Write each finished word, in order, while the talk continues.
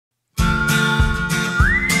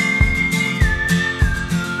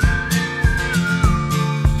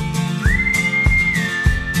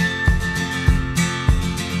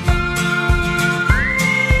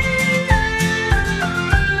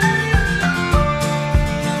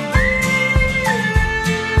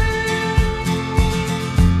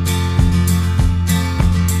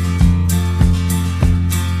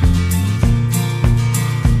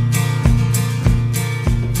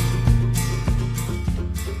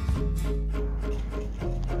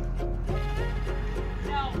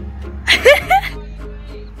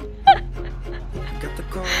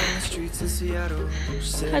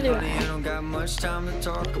How do I?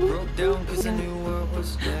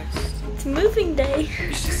 It's moving day.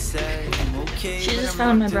 She just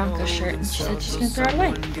found my Broncos shirt and she said she's gonna throw it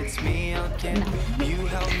away. No.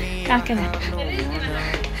 Not gonna.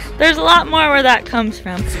 There's a lot more where that comes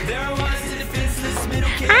from.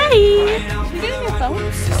 Hi! You getting your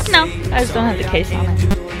phone? No, I just don't have the case on it.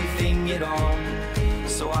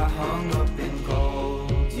 So I hung up and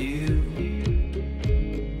called you.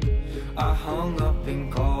 I hung up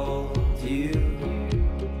and called you.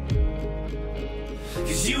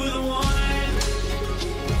 'Cause you were the one.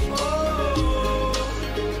 Oh,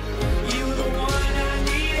 you were the one I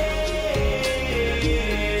needed.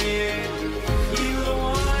 You were the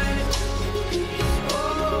one. Oh,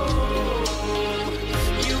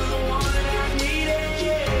 you were the one I needed.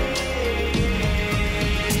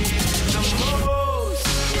 The most.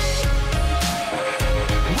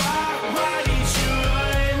 Why did you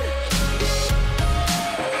run?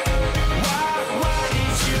 Why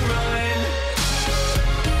did you run?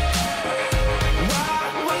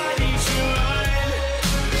 Why did you run?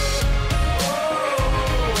 Oh.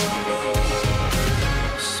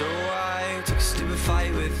 So I took a stupid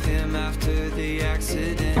fight with him after the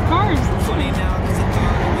accident. Funny now 'cause I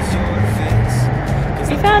thought it was your fix.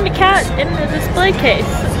 We found a cat in the display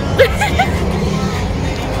case.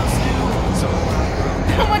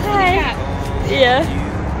 How much is the cat? Yeah.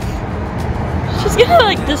 She's gonna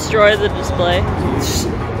like destroy the display.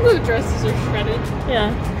 The dresses are shredded.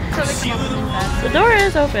 Yeah. So they come up in that. The door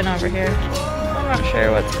is open over here. I'm not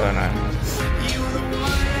sure what's going on.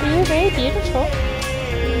 You're very beautiful.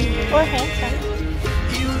 Or handsome.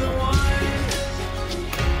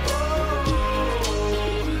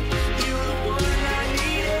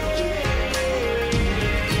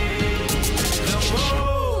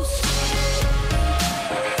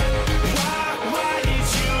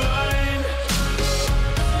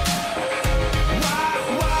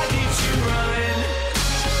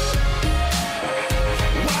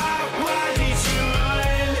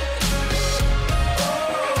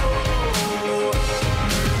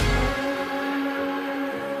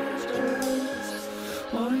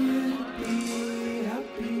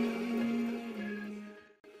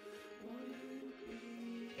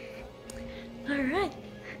 Alright,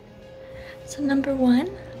 so number one,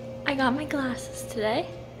 I got my glasses today.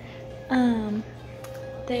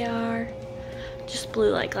 They are just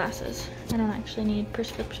blue light glasses. I don't actually need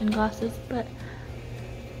prescription glasses, but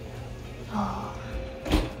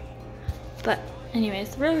anyways,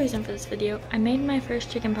 the real reason for this video, I made my first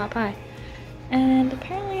chicken pot pie, and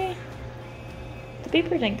apparently the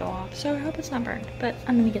beeper didn't go off, so I hope it's not burned, but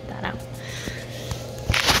I'm gonna get that out.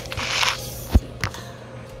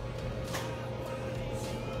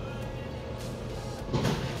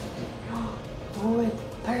 Oh, it's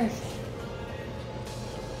perfect.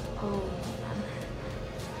 Oh, wow.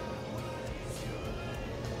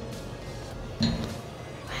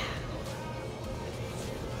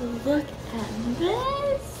 Look at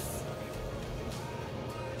this.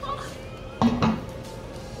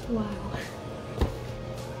 Wow.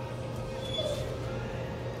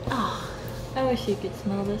 Oh, I wish you could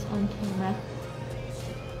smell this on camera.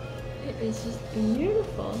 It is just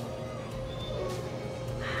beautiful.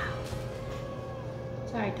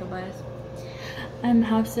 Sorry, Tobias. I'm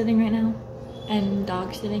house sitting right now and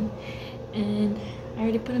dog sitting, and I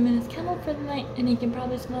already put him in his kennel for the night, and he can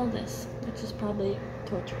probably smell this, which is probably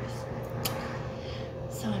torturous.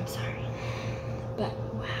 So I'm sorry, but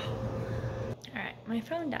wow. Alright, my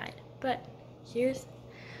phone died, but here's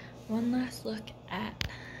one last look at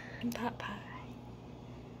pot pie.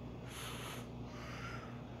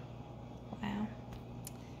 Wow.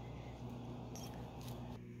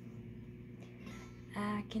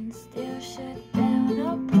 I can still shut down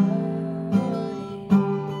a party.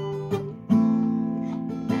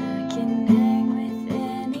 I can hang with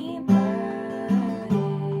anybody.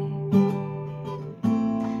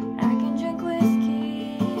 I can drink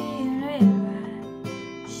whiskey and red wine,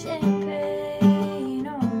 champagne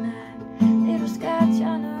all night, little scotch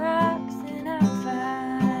on the rocks, and I'm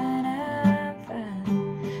fine, I'm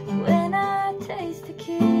fine. When I taste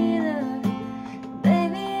tequila,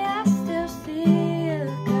 baby, I still see.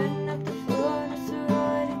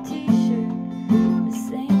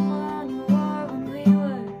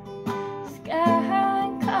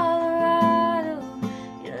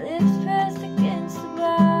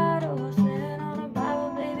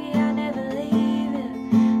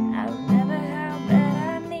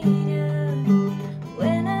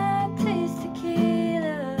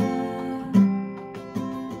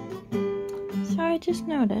 Just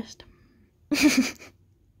noticed.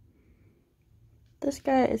 This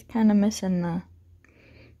guy is kind of missing the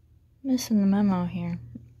memo here.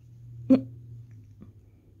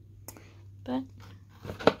 But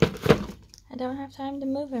I don't have time to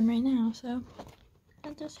move him right now, so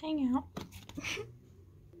I'll just hang out.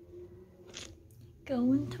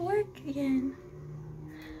 Going to work again.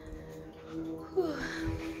 Whew.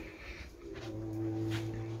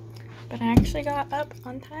 But I actually got up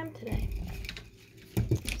on time today,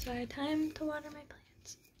 so I had time to water my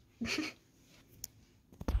plants.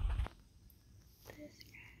 This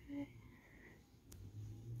guy.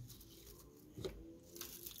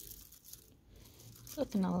 It's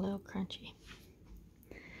looking a little crunchy.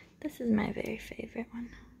 This is my very favorite one.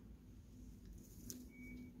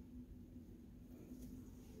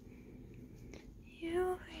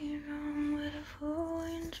 You'll be wrong with a full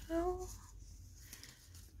intro.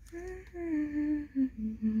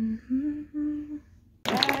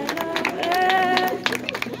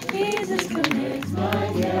 Jesus commits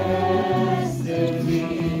my destiny.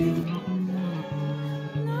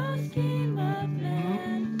 No scheme of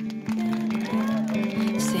man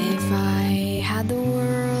can Say if I had the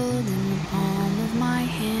world in the palm of my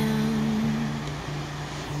hand,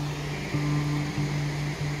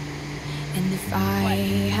 and if I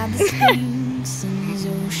had the Sphinx in this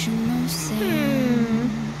ocean of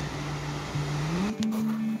sand.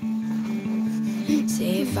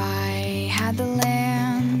 Say if I had the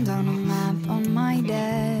land on a map on my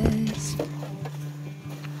desk,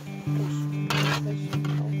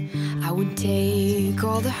 I would take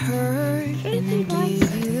all the hurt and then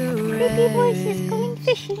give you the rest. Creepy voices going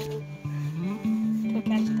fishing. To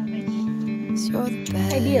catch the fish. You're the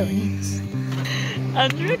best. Ideally.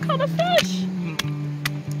 Andrew caught a fish.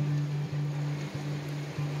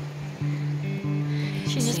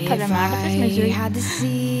 She just Say put him if out of his I misery. had the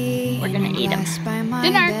sea We're gonna in a eat him. glass by my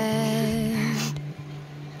Dinner. bed.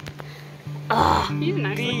 Oh, He's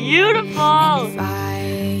nice. beautiful. If I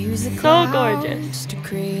use the So clouds gorgeous. to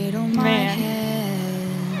cradle my Man.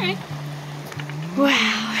 head. Alright.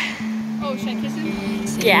 Wow. Oh, should I kiss him?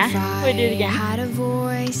 Say Yeah, if I we do it again. had a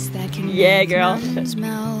voice that can Yeah, make girl. mountains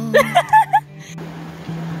melt.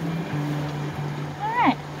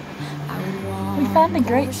 Alright. I would walk We found a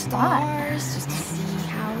great over spot. stars just to see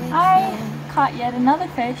how it I felt. caught yet another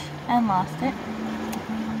fish and lost it.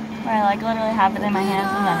 Where I like literally have it in my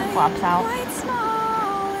hands and then it flops out. Quite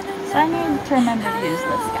small and So I need to remember to use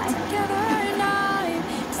this guy.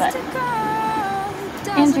 But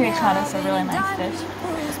Andrea caught us a really nice fish.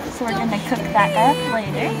 So we're gonna cook that up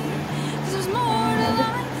later.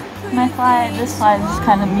 And my fly, this fly is just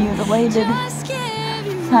kind of mutilated.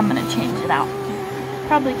 So I'm gonna change it out.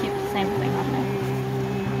 Probably keep the same thing on there.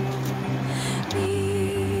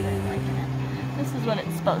 Really liking it. This is what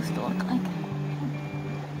it's supposed to look like.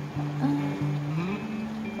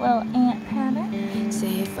 Little ant pattern.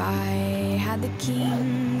 Say if I had the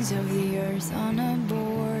kings of the earth on a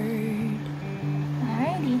board,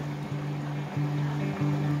 Alrighty.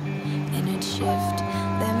 and I'd shift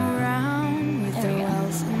them around with There their we go.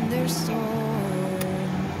 wealth and their swords.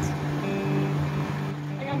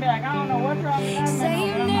 They're gonna be like, I don't know what's wrong with that. Say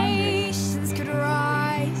your nations could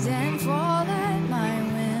rise and fall at my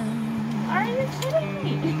whim, Are you kidding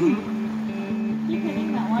me? Keep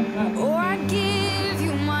hitting that one button. or I'd give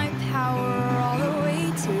you my power all the way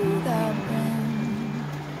to the brim.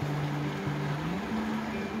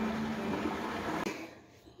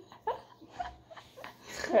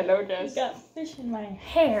 Hello, I got fish in my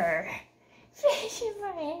hair. Fish in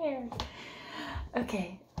my hair.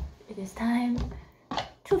 Okay, it is time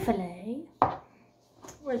to fillet.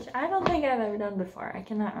 Which I don't think I've ever done before. I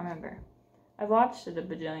cannot remember. I've watched it a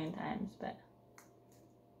bajillion times, but...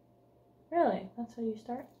 Really? That's how you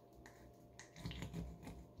start?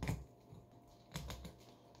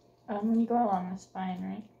 You go along the spine,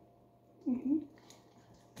 right? Mm-hmm.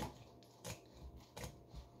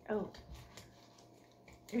 Oh.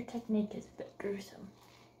 Your technique is a bit gruesome.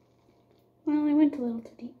 Well, I went a little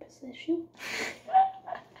too deep as this shoe.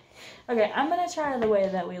 Okay, I'm gonna try the way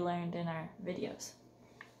that we learned in our videos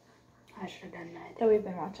I should have done that. that we've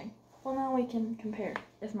been watching. Well, now we can compare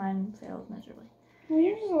if mine fails miserably. Well,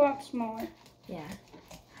 yours is a lot smaller. Yeah.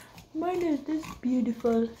 Mine is this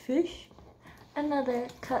beautiful fish. Another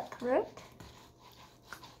cutthroat.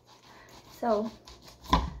 So,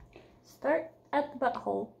 start at the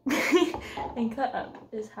butthole and cut up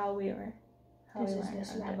is how we were. How This we is learned the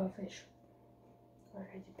how to slab do it. of fish. Or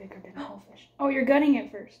is it bigger than a whole fish? Oh, you're gutting it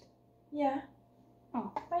first. Yeah.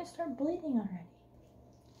 Oh. Might start bleeding already.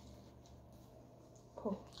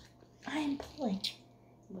 Pull. I am pulling.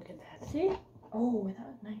 Look at that. See? Oh, that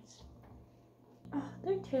was nice. Oh,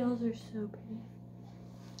 their tails are so pretty.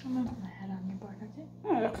 I'm gonna put my head on your board, okay?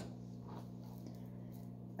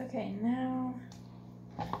 Oh. Okay, now.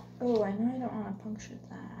 Oh, I know I don't want to puncture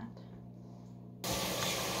that.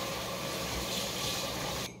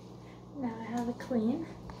 Now I have a clean,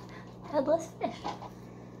 headless fish.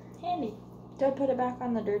 Handy. Do I put it back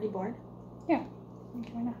on the dirty board? Yeah.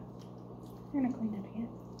 Okay, why not? You're gonna clean it again.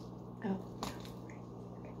 Oh.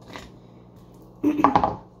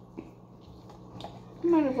 I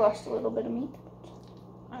might have lost a little bit of meat.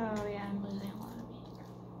 Oh yeah, I'm losing a lot of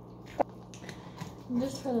meat. And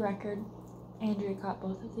just for the record, Andrea caught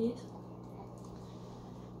both of these.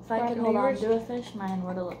 If I could hold on to a fish, mine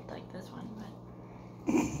would have looked like this one, but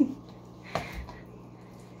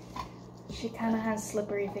She kind of has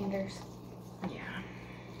slippery fingers. yeah.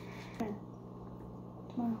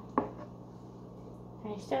 Tomorrow.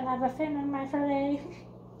 I still have a fin on my fillet.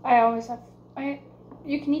 I always have.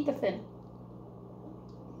 You can eat the fin.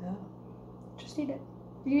 No. Just eat it.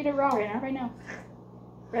 You eat it raw right now.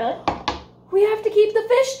 Really? We have to keep the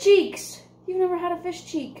fish cheeks. You've never had a fish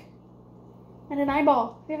cheek. And an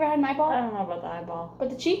eyeball. Have you ever had an eyeball? I don't know about the eyeball. But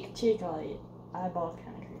the cheek? Cheek I'll eat. Eyeball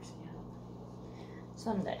kind of creeps me out.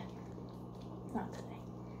 Someday. Not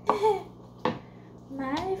today.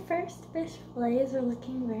 My first fish fillets are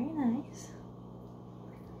looking very nice.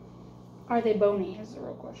 Are they bony is the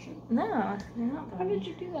real question. No, they're not How bony. did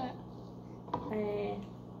you do that?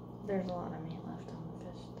 There's a lot of meat left on the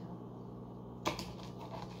fish still.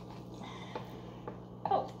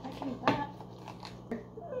 Oh, I can eat that.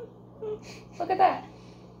 Look at that.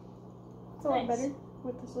 It's a lot Nice. better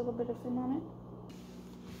with this little bit of fin on it.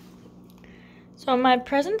 So my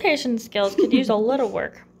presentation skills could use a little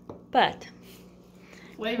work, but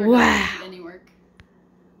Flavor wow, doesn't need any work.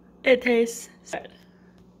 it tastes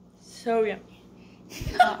so yummy.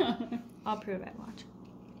 I'll prove it. Watch.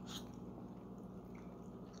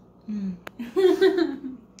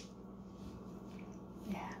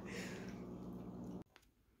 Yeah.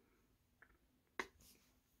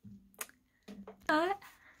 Got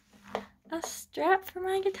a strap for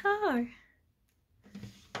my guitar.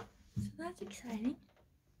 So that's exciting.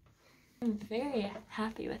 I'm very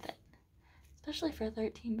happy with it, especially for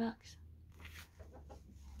 13 bucks.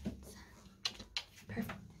 It's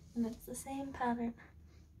perfect. And it's the same pattern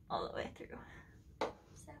all the way through.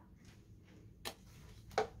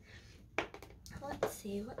 So let's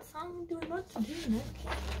see, what song do we want to do next?